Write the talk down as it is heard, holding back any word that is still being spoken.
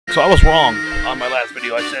So I was wrong on my last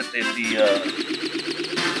video. I said that where are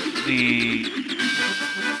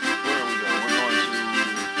we going? We're going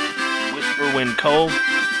to Whisperwind Cove.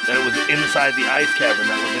 That it was inside the ice cavern.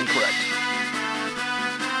 That was incorrect.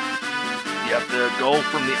 You have to go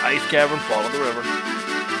from the ice cavern, follow the river.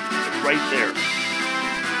 It's right there.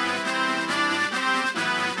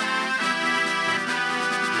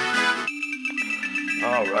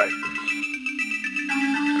 Alright.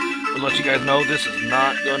 I'll let you guys know this is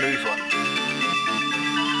not going to be fun.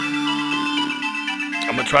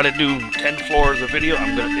 I'm going to try to do 10 floors of video.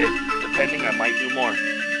 Depending, I might do more.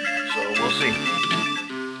 So we'll see.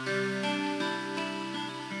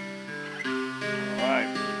 Alright.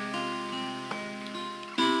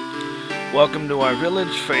 Welcome to our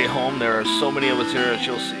village, Fay home. There are so many of us here as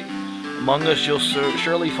you'll see. Among us you'll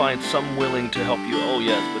surely find some willing to help you. Oh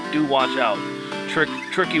yes, but do watch out.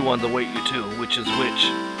 Tricky ones await you too. Which is which?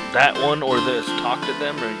 That one or this? Talk to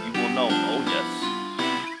them or you will know. Oh yes.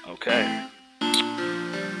 Okay.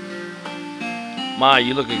 My,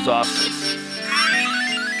 you look exhausted.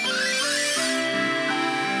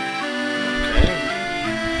 Okay.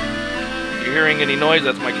 You're hearing any noise?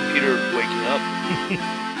 That's my computer waking up.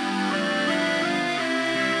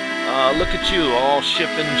 Look at you, all ship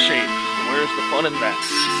in shape. Where's the fun in that?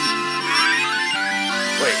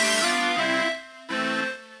 Wait.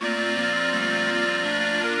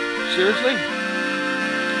 Seriously?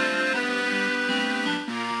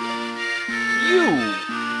 You!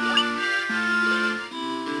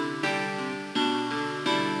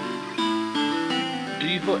 Do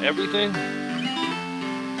you put everything?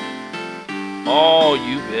 Oh,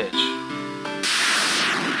 you bitch.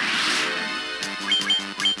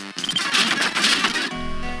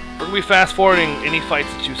 We're gonna be fast forwarding any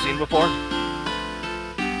fights that you've seen before.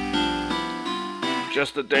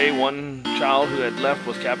 Just the day one child who had left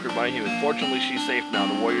was captured by humans. Fortunately, she's safe now.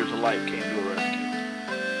 The warriors of light came to her rescue.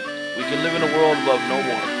 We can live in a world of love no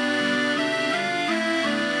more.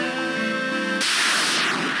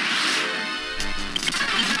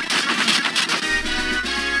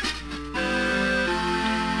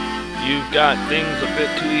 You've got things a bit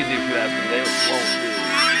too easy if you ask me. They won't do.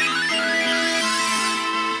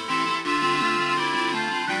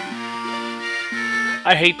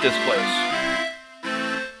 I hate this place.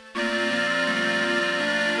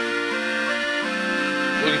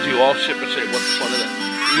 Look at you, all ship and shape. What's the fun of that?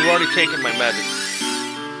 You've already taken my magic.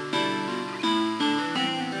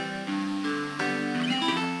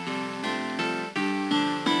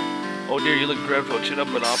 Oh dear, you look dreadful. Chin up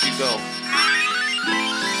and off you go.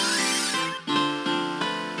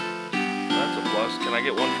 That's a plus. Can I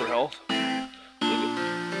get one for health?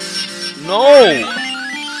 No!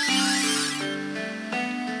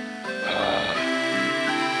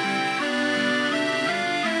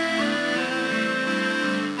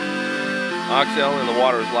 Oxyl in the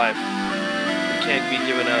water is life. It can't be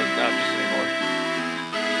given out just anymore.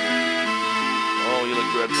 Oh, you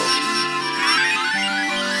look dreadful.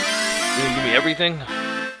 You can give me everything? That's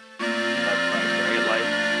nice. Can I get life?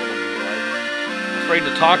 Someone give me life. I'm afraid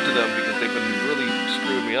to talk to them because they've been really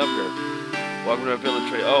screwing me up here. Welcome to our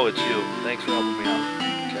village trade. Oh, it's you. Thanks for helping me out.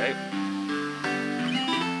 Okay.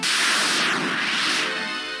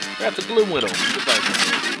 That's a Gloom Widow. Goodbye.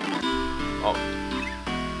 Oh.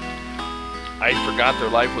 I forgot their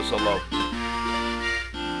life was so low.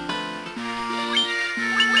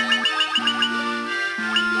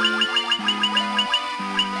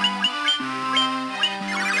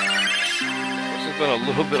 This has been a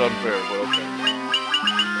little bit unfair, but okay.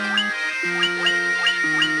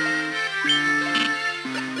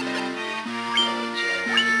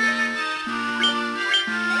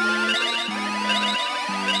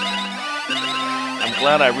 I'm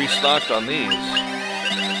glad I restocked on these.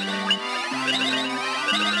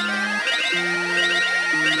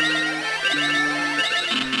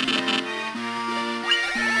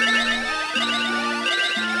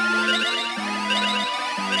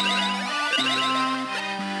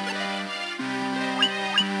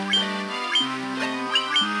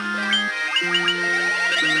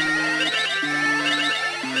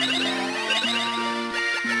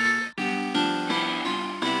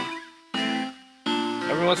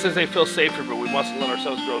 Everyone says they feel safer, but we mustn't let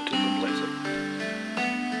ourselves grow too complacent.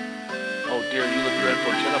 Oh dear, you look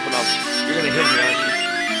dreadful. Chin up and up. You're gonna hit me, aren't you?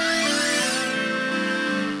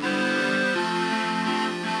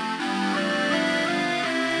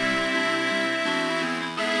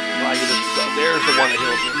 Wow, you look so. There's the one that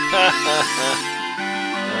heals me.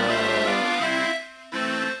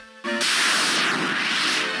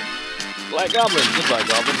 Black Goblins. Goodbye,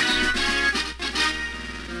 Goblins.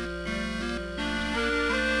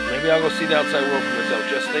 Maybe I'll go see the outside world for myself.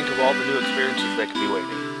 Just think of all the new experiences that could be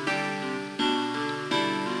waiting.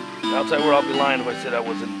 The outside world, I'll be lying if I said I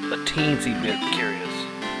wasn't a teensy bit curious.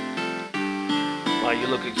 Wow, you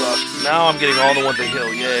look exhausted. Now I'm getting all the ones at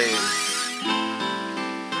Hill. Yay.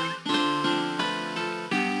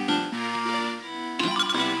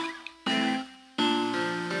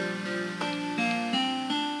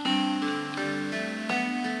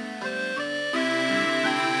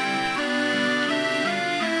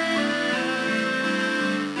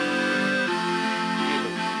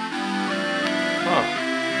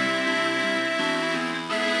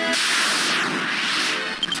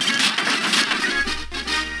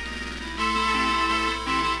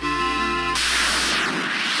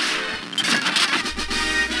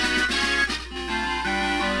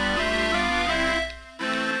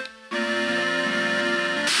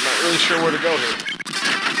 Really sure where to go here.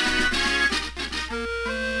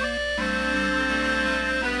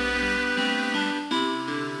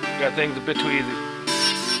 Got things a bit too easy.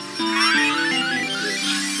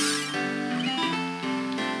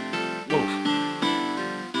 Move.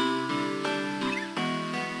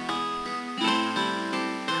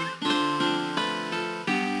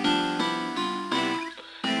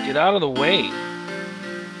 Get out of the way.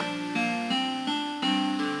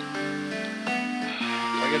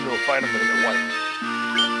 Get into a fight, I'm gonna get wiped.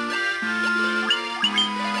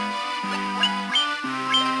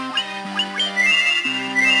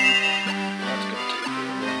 That's gonna take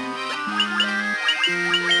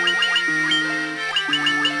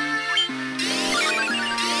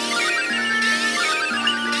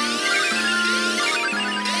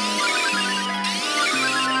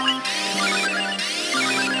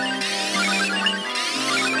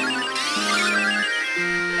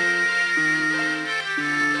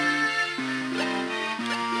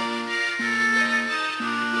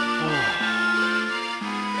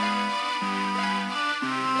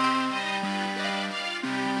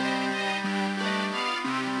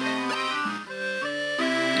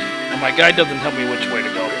my guide doesn't tell me which way to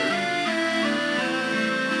go here.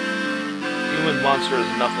 Human monster is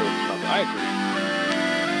nothing. I agree.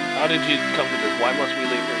 How did you come to this? Why must we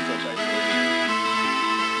live here in such isolation?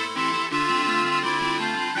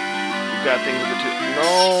 You've got things with the two. No!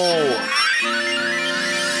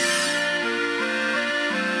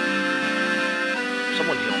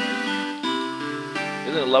 Someone heal me.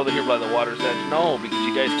 Isn't it lovely here by the water's edge? No, because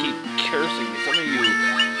you guys keep cursing me. Some of you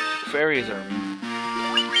fairies are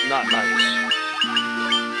not nice.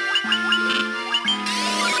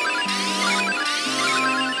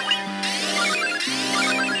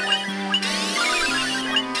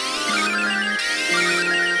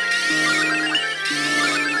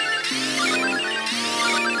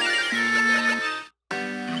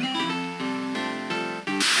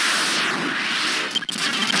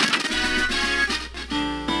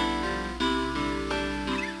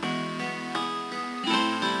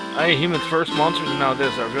 Hey, humans first, monsters, and now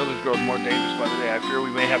this. Our village grows more dangerous by the day. I fear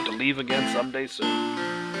we may have to leave again someday soon.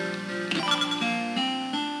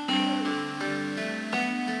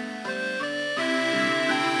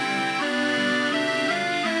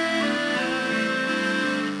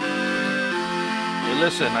 Hey,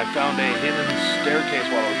 listen, I found a hidden staircase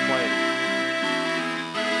while I was playing.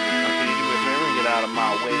 Now, can you do me a favor and get out of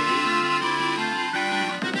my way?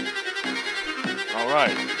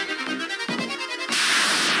 Alright.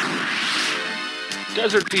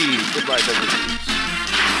 Desert Peas! Goodbye, Desert Peas.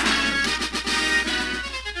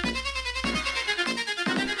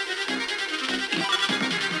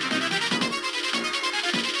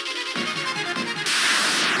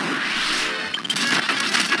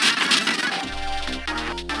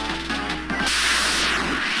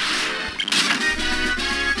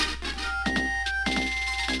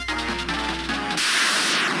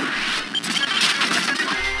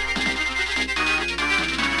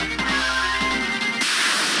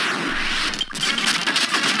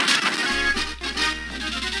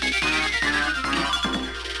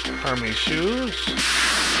 Army shoes.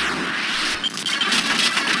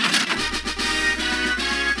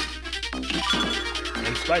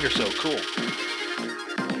 And spider silk, cool.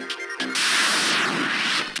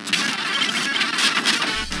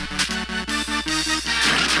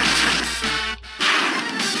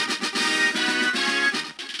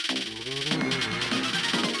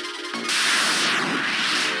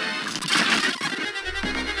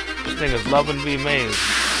 This thing is loving to be amazed.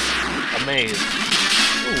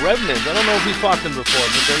 Ooh, revenants. I don't know if we fought them before,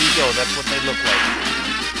 but there you go. That's what they look like.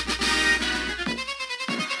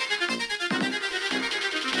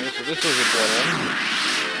 Okay, so this was a dead end.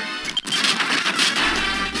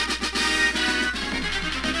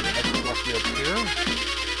 That must be up here.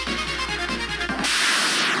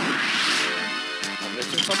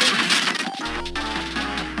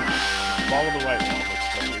 follow the right wall. That's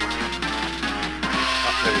what we do.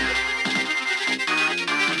 Oh, there we go.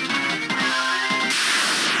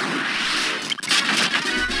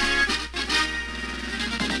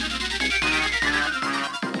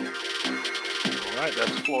 Alright,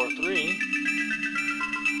 that's floor 3.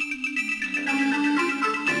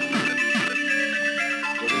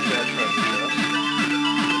 Go to that treasure chest.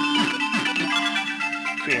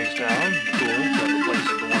 Phoenix down. Cool. That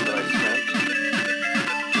replaces the one that I spent.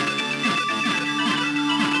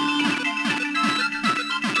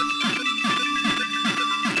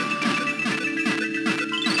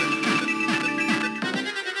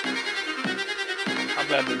 How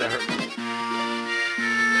bad did that hurt me?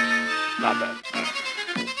 Not bad.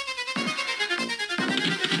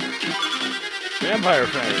 Vampire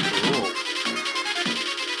Fangs. Ooh.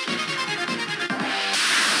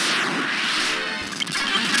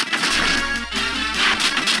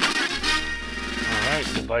 Alright,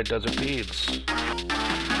 goodbye Desert Beads. That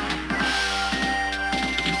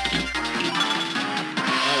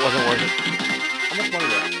wasn't worth it. How much money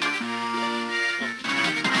was that?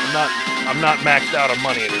 I'm not maxed out on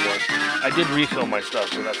money anymore. I did refill my stuff,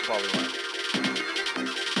 so that's probably why.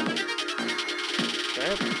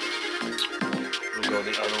 Okay. We'll go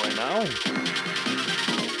the other way now.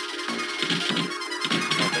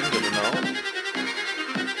 Nothing good to know.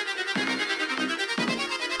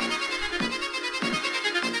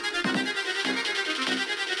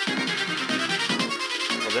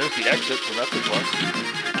 Well, there's the exit, so that's a plus.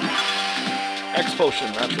 X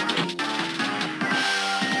potion, that's a good.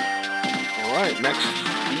 Alright, next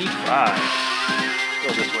E5. Go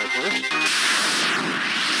this way first.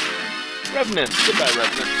 Revenants, goodbye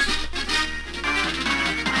Revenants.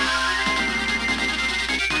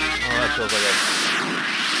 Oh, that feels like a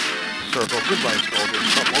circle. Goodbye Scolders.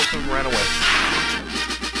 Oh, most of them ran away.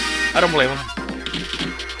 I don't blame them.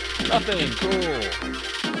 Nothing, cool.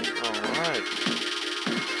 Alright.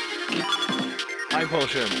 High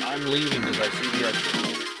potion. I'm leaving because I see the exit.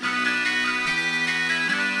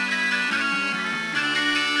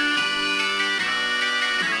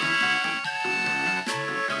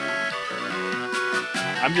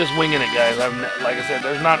 I'm just winging it, guys. Like I said,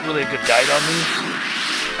 there's not really a good guide on these.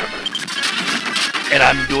 And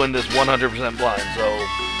I'm doing this 100% blind, so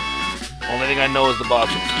only thing I know is the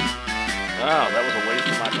bosses. Oh, that was a waste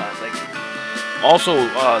of my time. Thank you. Also,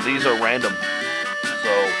 these are random.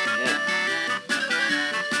 So, yeah.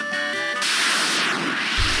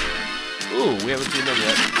 Ooh, we haven't seen them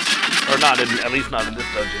yet. Or not, at least not in this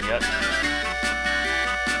dungeon yet.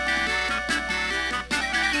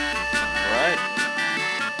 Alright.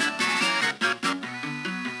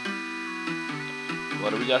 What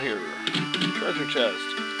do we got here? Treasure chest.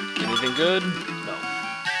 Anything good? No.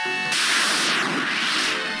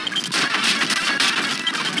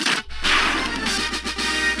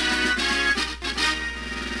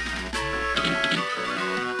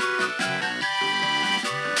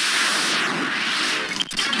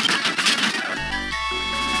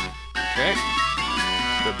 Okay.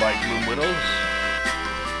 Goodbye, Gloom Widows.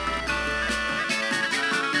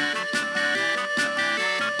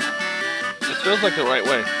 This feels like the right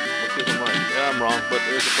way. Let's see if I'm right. Yeah, I'm wrong, but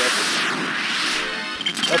there's a pressure.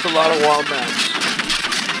 That's a lot of wild maps.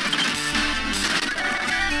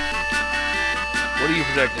 What are you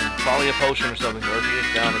protecting? Probably a potion or something, or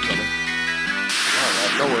Phoenix down or something.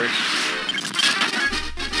 Alright, no worries.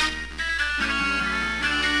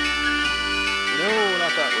 No,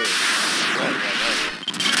 not that way. Right.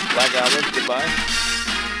 Black Albums, goodbye.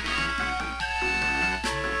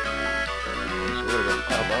 So where to go? Up.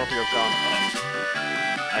 I don't think I've gone up.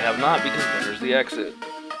 I have not, because there's the exit.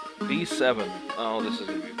 B7. Oh, this is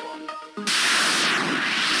going to be fun.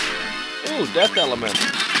 Ooh, Death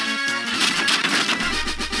Elementals.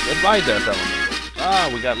 Goodbye, Death Elementals. Ah,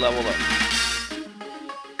 we got leveled up.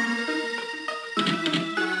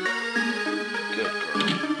 Good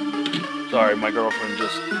girl. Sorry, my girlfriend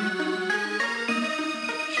just...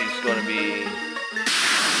 She's going to be...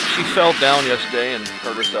 She fell down yesterday and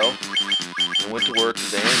hurt herself. And went to work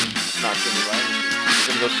today and it's not feeling right. She's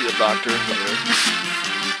going to go see a doctor later.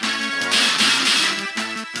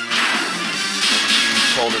 She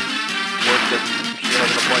told her work that she had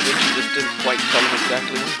an appointment. She just didn't quite tell him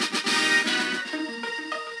exactly when.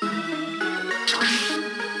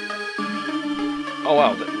 Oh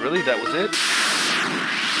wow, really? That was it?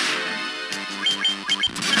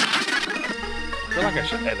 I feel like I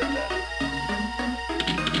should edit that.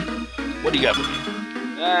 What do you got for me?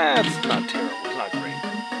 It's not terrible. It's not great.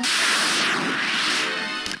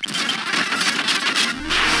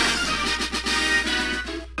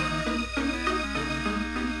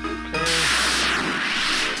 Okay.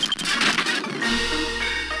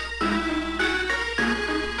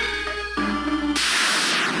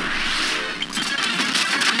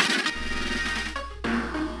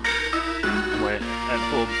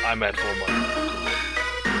 I'm at full money.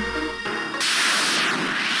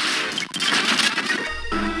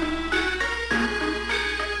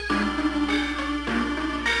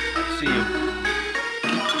 I see you.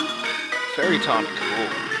 Fairy tonic, cool.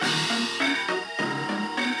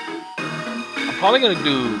 I'm probably gonna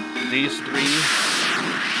do these three.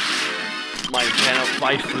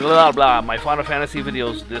 My Final Fantasy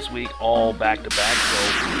videos this week, all back to back, so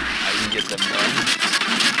I can get them done.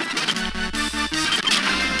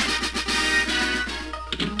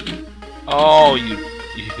 Oh, you,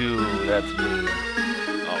 that's mean.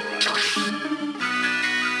 Alright.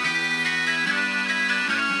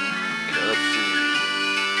 Okay, let's see.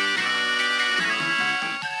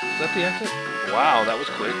 Is that the exit? Wow, that was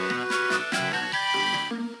quick.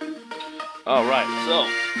 Alright, so,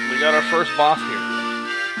 we got our first boss here.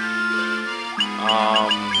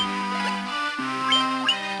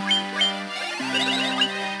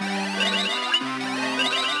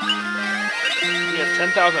 He has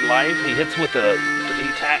 10,000 life. He hits with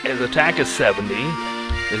his attack is 70.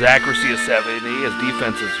 His accuracy is 70. His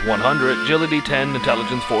defense is 100. Agility 10.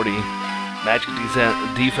 Intelligence 40. Magic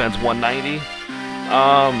defense 190.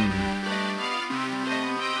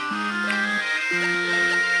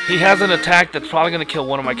 He has an attack that's probably going to kill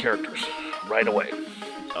one of my characters right away.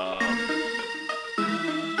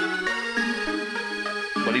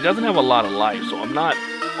 But he doesn't have a lot of life, so I'm not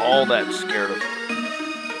all that scared of him.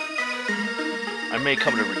 I may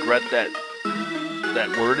come to regret that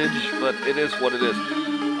wordage, but it is what it is.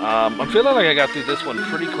 I'm feeling like I got through this one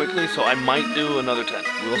pretty quickly, so I might do another 10.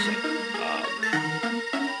 We'll see.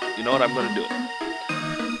 You know what? I'm going to do it.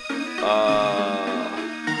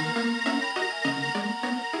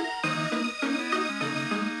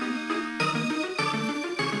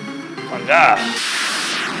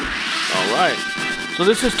 Alright, so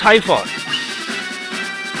this is Typhon,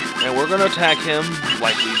 and we're going to attack him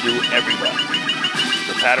like we do everybody.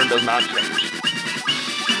 The pattern does not change.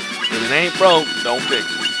 If it ain't broke, don't fix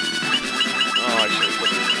it. Oh, I should have put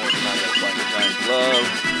this more than I got to find the giant glove.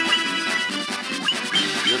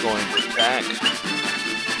 You're going to attack.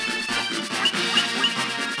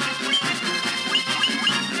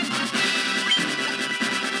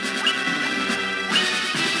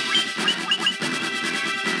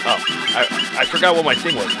 Oh, I forgot what my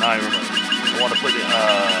thing was. Now I remember. I want to put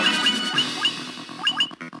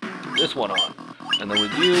this one on. And then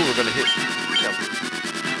with you, we're going to hit temper.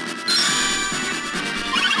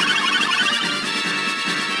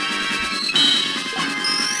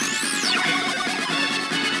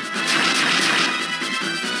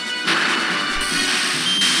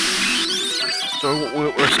 So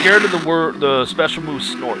we're scared of the special move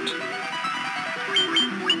Snort.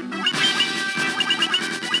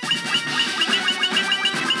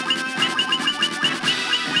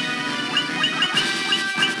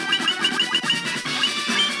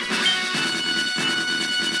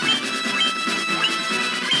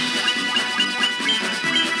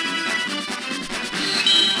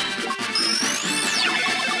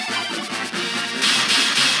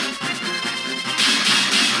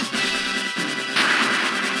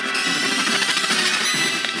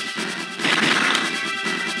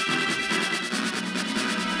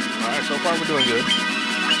 So far we're doing good.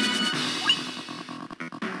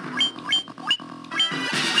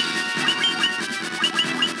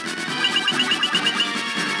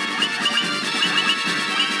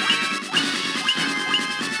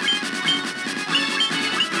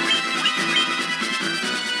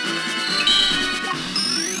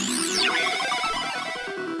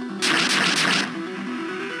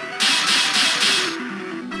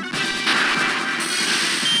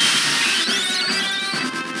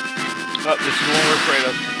 Oh, this is the one we're afraid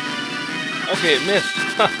of. Okay, it missed.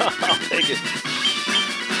 I'll take it.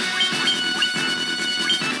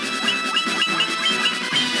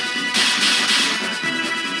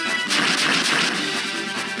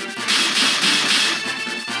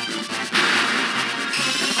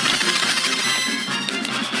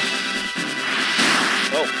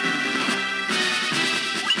 Oh.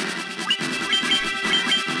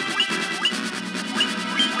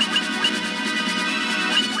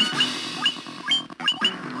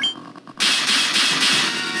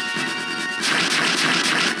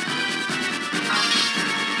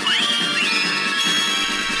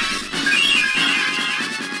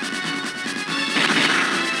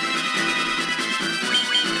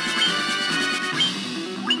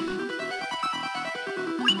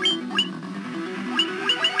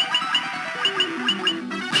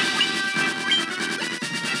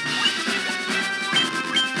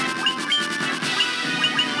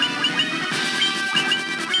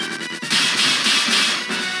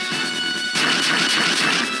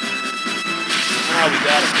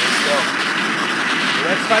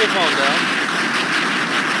 Typhon down.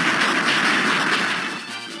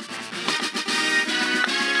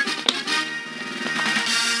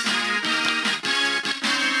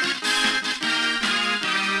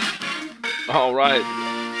 All right.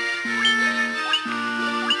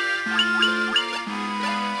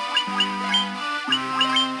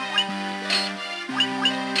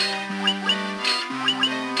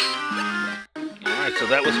 So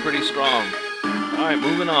that was pretty strong. Alright,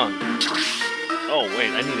 moving on. Oh,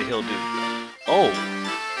 wait, I need a hill dude. Oh!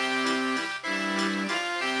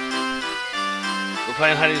 We're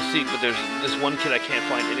playing hide and seek, but there's this one kid I can't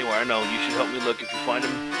find anywhere. I know, you should help me look. If you find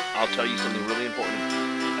him, I'll tell you something really important.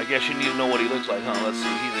 I guess you need to know what he looks like, huh? Let's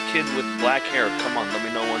see. He's a kid with black hair. Come on, let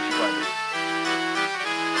me know once you find him.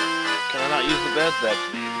 Can I not use the bed? That's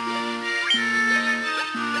me.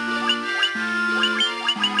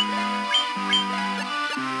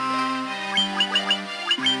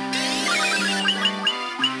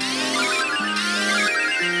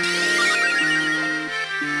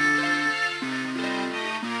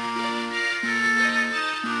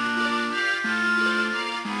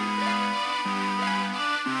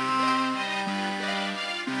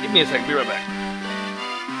 Give me a second, be right back.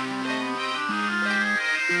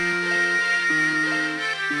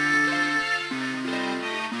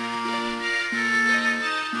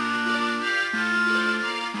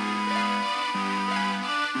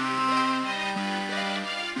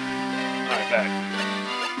 Alright, back.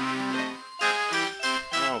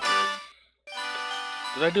 Okay.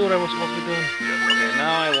 Did I do what I was supposed to be doing? Yes. Okay,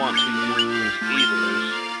 now I want to use eaters.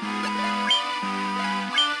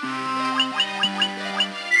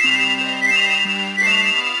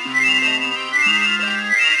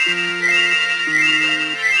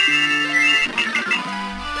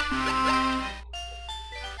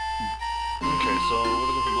 So we're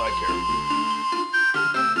looking for black hair.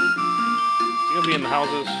 Is he gonna be in the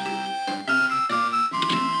houses?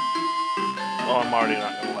 Oh, I'm already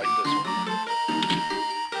not gonna like this one.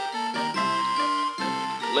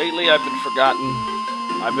 Lately, I've been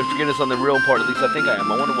forgetting something real important. At least I think I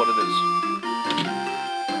am. I wonder what it is.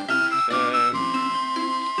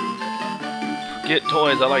 Forget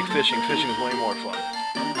toys. I like fishing. Fishing is way more fun.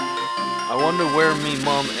 I wonder where me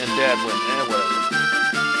mom and dad went. Whatever.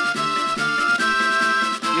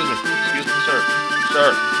 Excuse me, sir. Sir.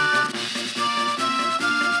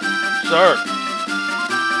 Sir.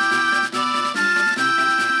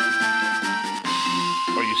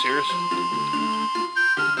 Are you serious?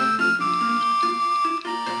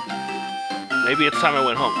 Maybe it's time I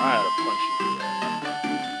went home. I had to punch you.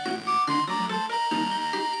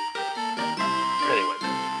 Anyway.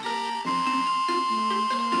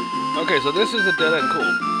 Okay, so this is a dead end.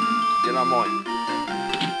 Cool. Get on mine.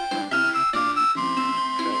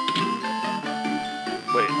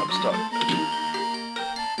 Wait, I'm stuck.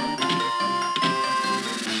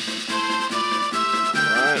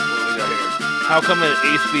 Alright, what do we got here? How come an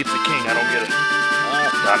ace beats a king? I don't get it.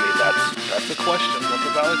 I mean, that's a question. That's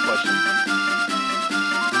a valid question.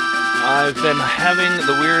 I've been having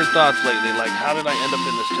the weird thoughts lately, like, how did I end up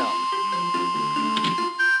in this town?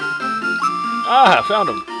 Ah, I found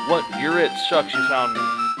him. What? You're it. Shucks, you found me.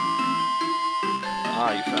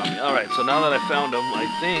 Ah, you found me. Alright, so now that I found him, I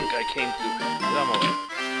think I came through. Get out of my way.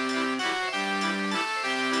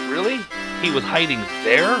 Really? He was hiding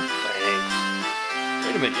there? Thanks.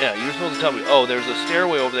 Wait a minute, yeah, you were supposed to tell me. Oh, there's a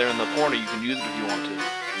stairway over there in the corner. You can use it if you want to.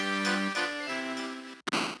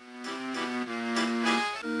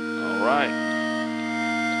 Alright.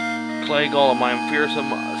 Clay golem, I am fearsome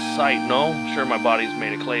sight. No? Sure, my body's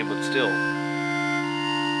made of clay, but still.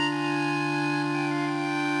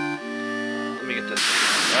 Let me get this.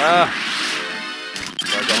 Ah!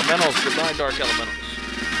 Dark elementals. Goodbye, dark elementals.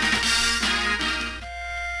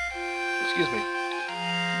 Excuse me.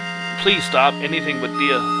 Please stop. Anything but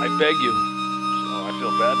Dia. I beg you. Oh, I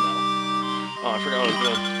feel bad now. Oh, I forgot what I was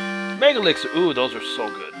doing. Mega Elixir. Ooh, those are so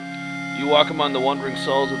good. You walk among the wandering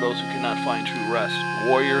souls of those who cannot find true rest.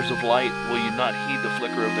 Warriors of light, will you not heed the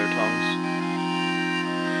flicker of their tongues?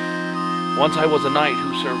 Once I was a knight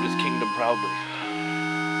who served his kingdom proudly.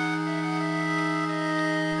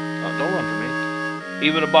 Oh, don't run from me.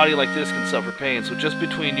 Even a body like this can suffer pain, so just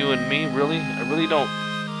between you and me, really? I really don't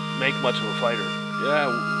make much of a fighter.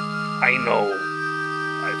 Yeah, I know.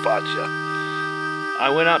 I fought ya. I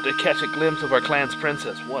went out to catch a glimpse of our clan's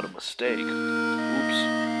princess. What a mistake. Oops.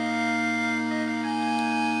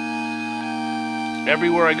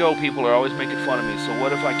 Everywhere I go, people are always making fun of me, so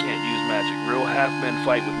what if I can't use magic? Real half-men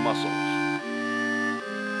fight with muscles.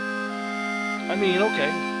 I mean,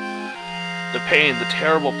 okay. The pain, the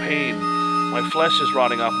terrible pain. My flesh is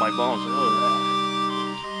rotting off my bones. Oh,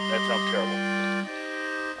 that sounds terrible.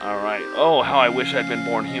 Alright. Oh, how I wish I'd been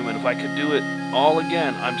born human. If I could do it all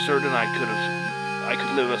again, I'm certain I could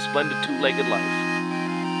live a splendid two-legged life.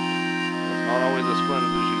 It's not always as splendid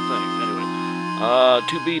as you think. Anyway.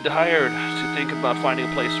 To be tired, to think about finding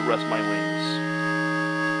a place to rest my wings.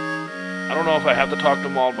 I don't know if I have to talk to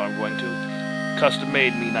them all, but I'm going to.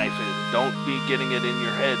 Custom-made me knife is. Don't be getting it in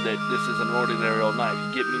your head that this is an ordinary old knife.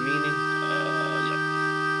 You get me meaning? Yep.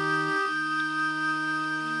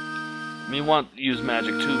 Me want to use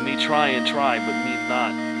magic too. Me try, but me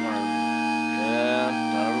not learn. Yeah,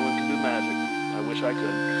 not everyone can do magic. I wish I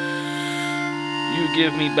could. You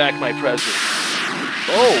give me back my present.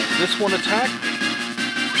 Oh, this one attacked me.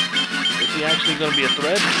 Is he actually going to be a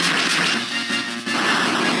threat?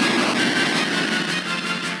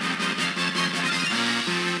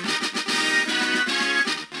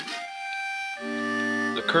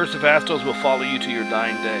 The curse of Astos will follow you to your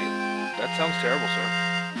dying day. That sounds terrible, sir.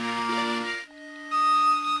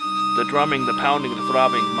 The drumming, the pounding, the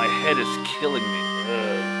throbbing, my head is killing me.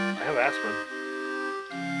 I have aspirin.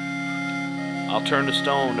 I'll turn to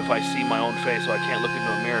stone if I see my own face so I can't look into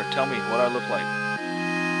a mirror. Tell me what I look like.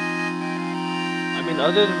 I mean,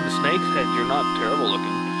 other than the snake's head, you're not terrible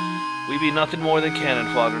looking. We be nothing more than cannon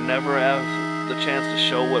fodder, never have the chance to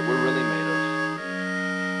show what we're really made of.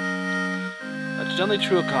 That's generally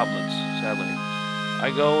true of goblins, sadly. I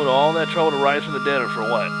go to all that trouble to rise from the dead, and for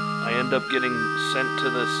what? I end up getting sent to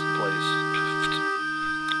this place.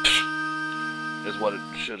 Is what it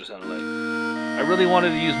should have sounded like. I really wanted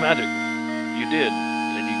to use magic. You did,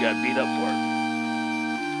 and you got beat up for it.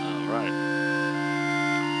 Alright.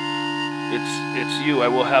 It's you. I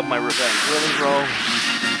will have my revenge. Really, bro?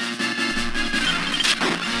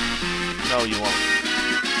 No, you won't.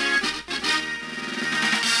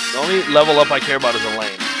 The only level up I care about is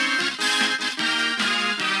Elaine.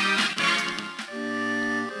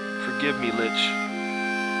 Forgive me, Lich.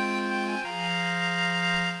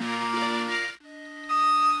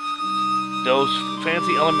 Those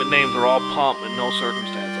fancy element names are all pomp and no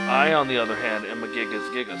circumstance. I, on the other hand, am a Gigas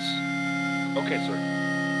Gigas. Okay, sir.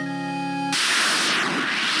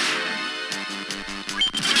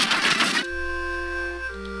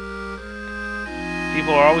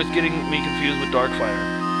 People are always getting me confused with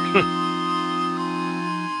Darkfire.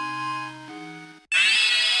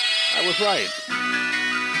 I was right.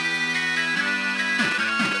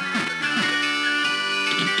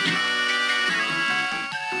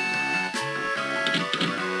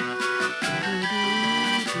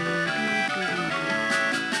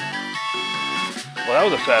 Well, that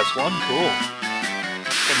was a fast one. Cool.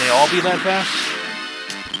 Can they all be that fast?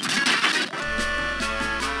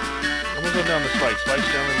 I'm gonna go down the spike. Spike's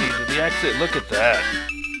down the lead to the exit. Look at that.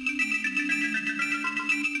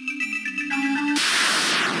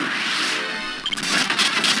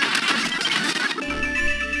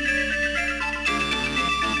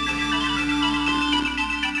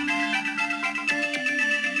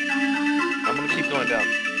 I'm gonna keep going down.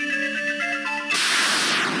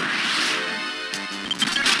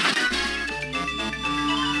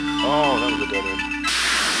 Oh, that was a dead end.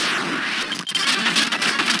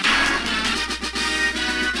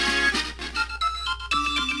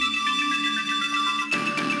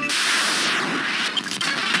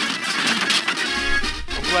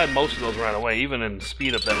 I'm glad most of those ran away. Even in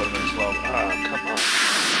speed up, that would have been slow. Ah, come on.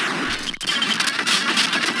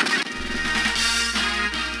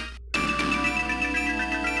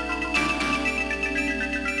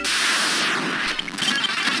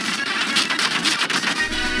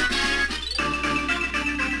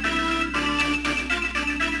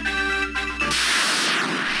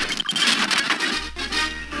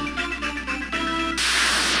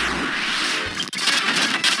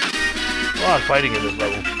 A lot of fighting in this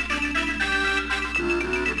level.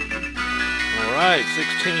 Alright,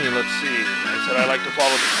 16, let's see. I said I like to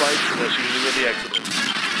follow the spikes, so that's usually where the exit is.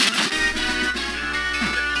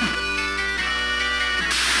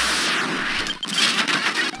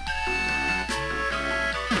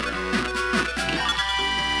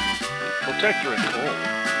 Protectorate, cool.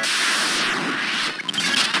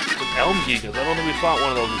 It's an Elm Gigas. I don't think we fought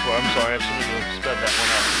one of those before. I'm sorry, I should have sped that one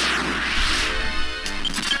up.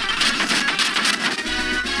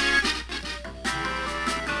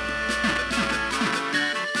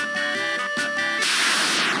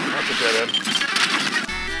 Dead end.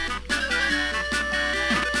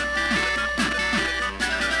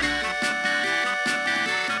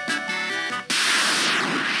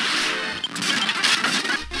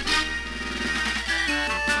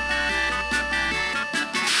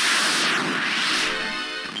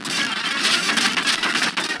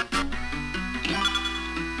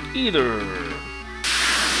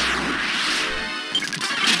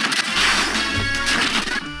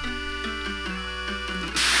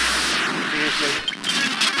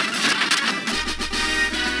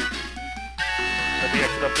 the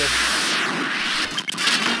exit up there?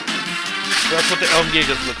 So that's what the Elm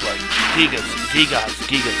Gigas look like. Gigas.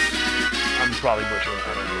 I'm probably butchering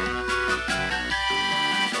that. I don't know.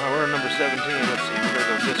 We're on number 17. Let's see. We're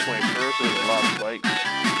gonna go this way first. There's a lot of spikes.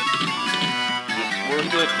 This is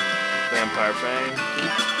worth it. Vampire Fang.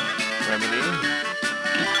 Remedy.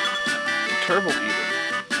 Turbo Eater.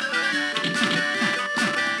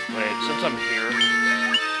 Wait, since I'm here.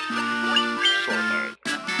 Sword Guard.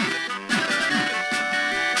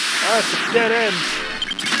 Ah, it's a dead end.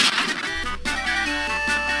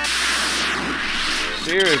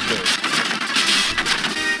 Seriously.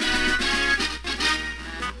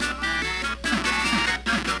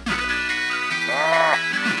 Ah.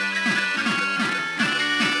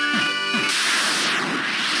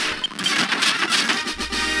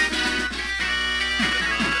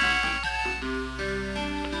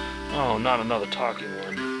 Oh, not another talking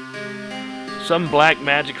one. Some black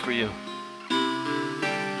magic for you.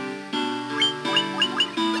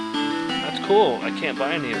 That's cool. I can't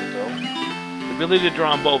buy any of it though. The ability to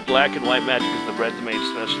draw on both black and white magic is the red mage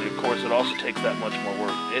specialty. Of course, it also takes that much more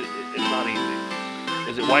work. It's not easy.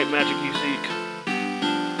 Is it white magic you seek?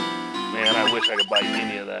 Man, I wish I could buy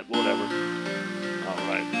any of that. Whatever.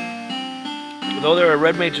 Alright. Though there are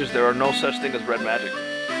red mages, there are no such thing as red magic.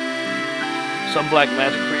 Some black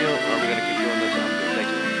magic for you? Or are we going to keep doing this? Thank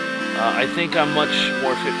you. I think I'm much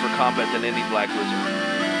more fit for combat than any black wizard.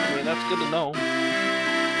 I mean, that's good to know.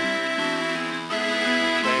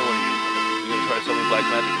 Try to sell me black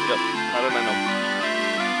magic? Yep. How did I know?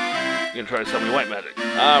 You're gonna try to sell me white magic.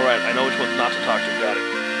 Alright, I know which ones not to talk to. Got it.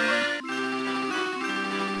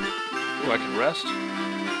 Ooh, I can rest?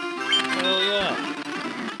 Hell yeah.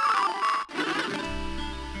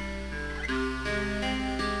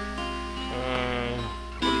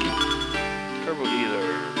 Turbo Either.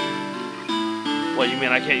 What, you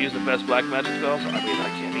mean I can't use the best black magic spells? I mean, I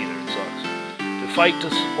can't either. It sucks. To fight, to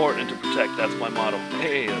support, and to protect. That's my motto.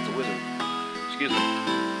 Hey, that's a wizard. Excuse me.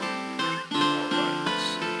 Alright, let's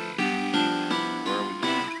see. Where are we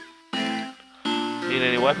going? Need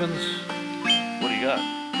any weapons? What do you got?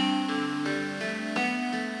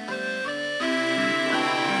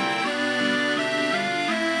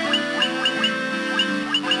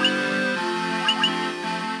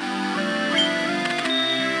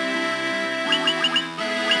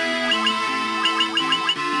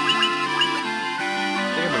 I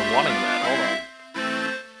think I've been wanting that. Hold on.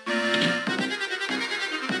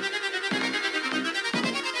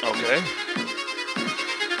 Okay.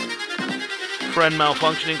 Friend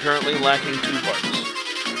malfunctioning, currently lacking 2 parts.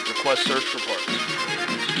 Request search for parts.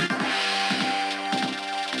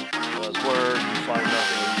 Buzzword, you find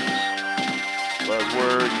nothing of use.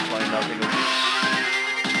 Buzzword, you find nothing of use.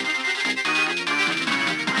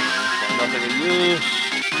 Find nothing of use.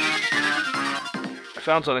 I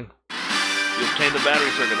found something. You obtained the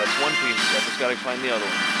battery circuit. That's 1 piece. I just gotta find the other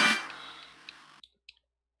one.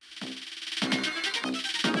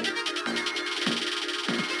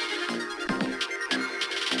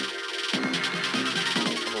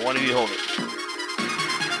 One of you hold it.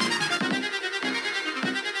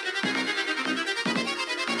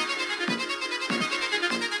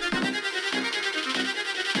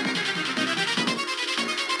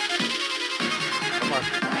 Come on.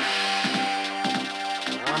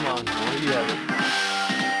 Come on. Where do you have it?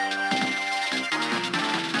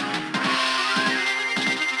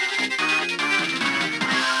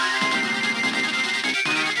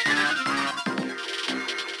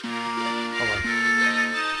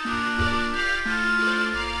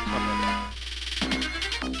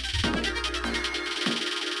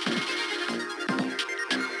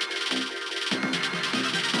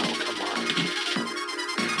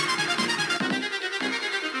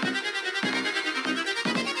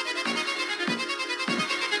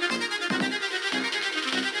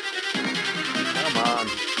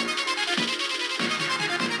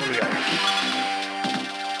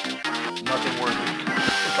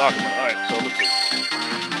 Talking about. Alright, so let's see.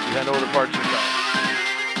 You hand over the parts you found.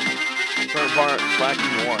 Current part,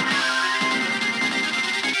 slacking 1.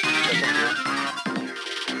 Check up here.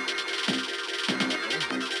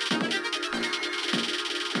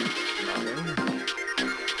 Nothing.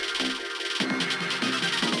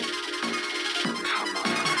 Come on.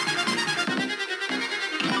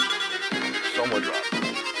 Somewhere drop.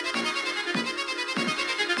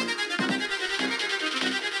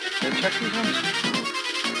 Can I check these ones?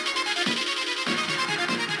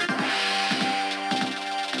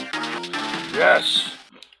 Yes!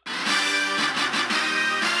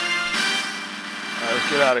 Alright, let's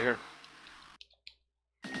get out of here.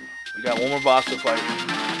 We got one more boss to fight.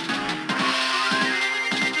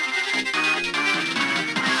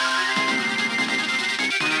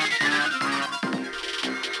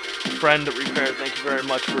 friend Repair, thank you very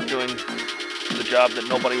much for doing the job that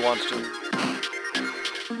nobody wants to.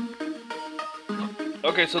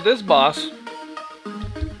 Okay, so this boss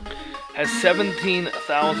has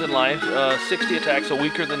 17,000 life, 60 attacks, so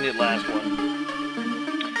weaker than the last one.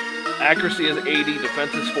 Accuracy is 80,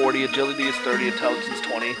 defense is 40, agility is 30, intelligence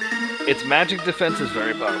 20. Its magic defense is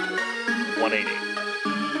very powerful, 180.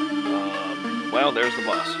 Well, there's the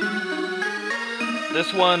boss.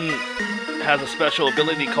 This one has a special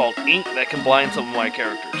ability called Ink that can blind some of my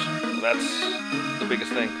characters. That's the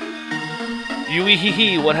biggest thing.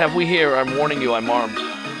 Yui-hee-hee, what have we here? I'm warning you, I'm armed.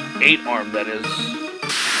 8 armed, that is.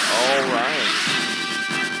 Alright.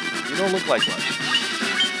 You don't look like much.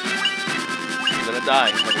 You're gonna die,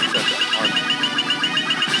 having said that, aren't you?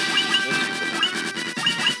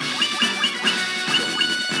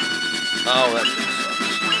 Oh, that thing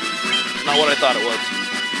sucks. Not what I thought it was.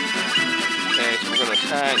 Okay, so we're gonna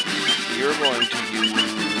attack. You're going to use...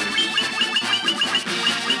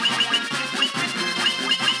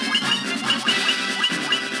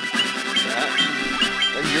 that.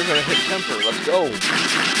 And you're gonna hit Temper. Let's go.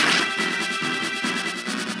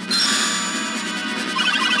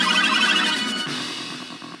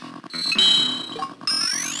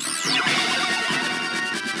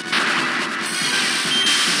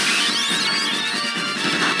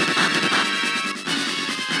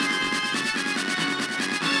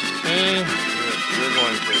 You're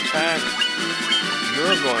going to attack.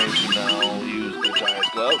 You're going to now use the Giant's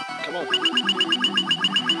Glove. Come on.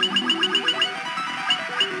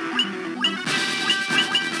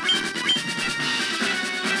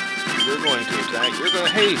 You're going to attack. You're going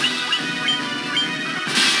to haste.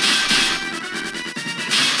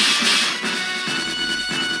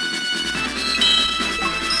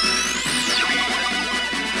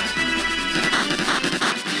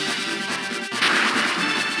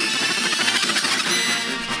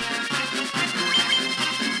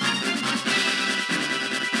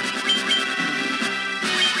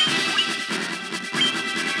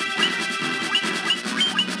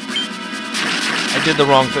 I did the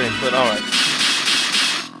wrong thing, but alright.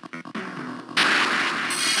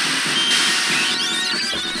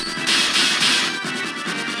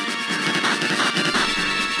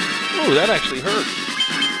 Ooh, that actually hurt.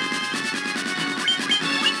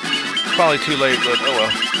 It's probably too late, but oh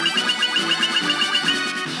well.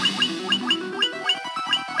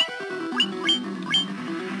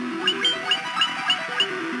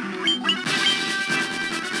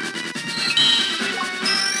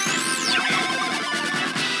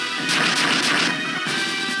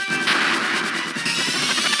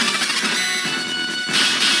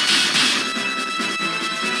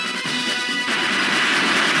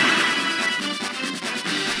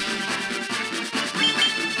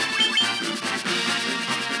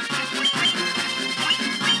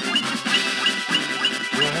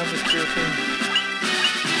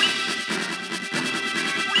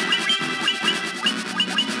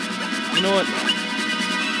 You know what?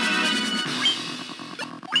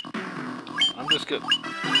 I'm just gonna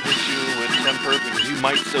hit you with Temper because you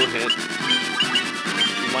might still hit.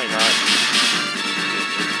 You might not.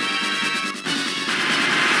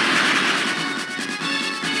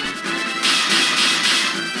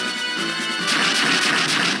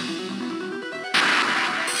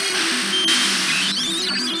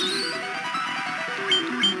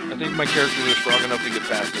 I think my characters are strong enough to get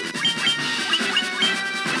past it.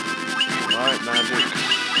 Alright, magic.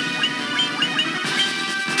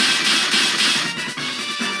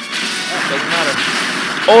 That doesn't matter.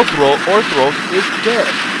 Orthros is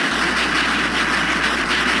dead.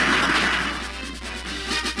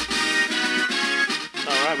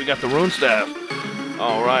 Alright, we got the rune staff.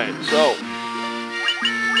 Alright, so.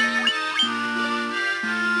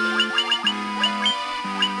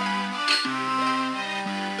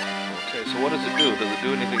 Okay, so what does it do? Does it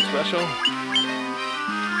do anything special?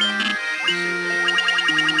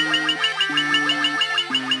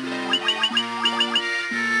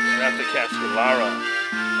 Have to cast Ilara.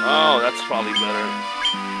 Oh, that's probably better.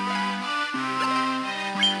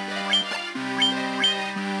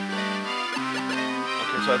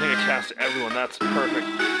 Okay, so I think it casts everyone. That's perfect.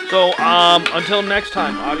 So, until next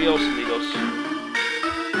time, adios, amigos.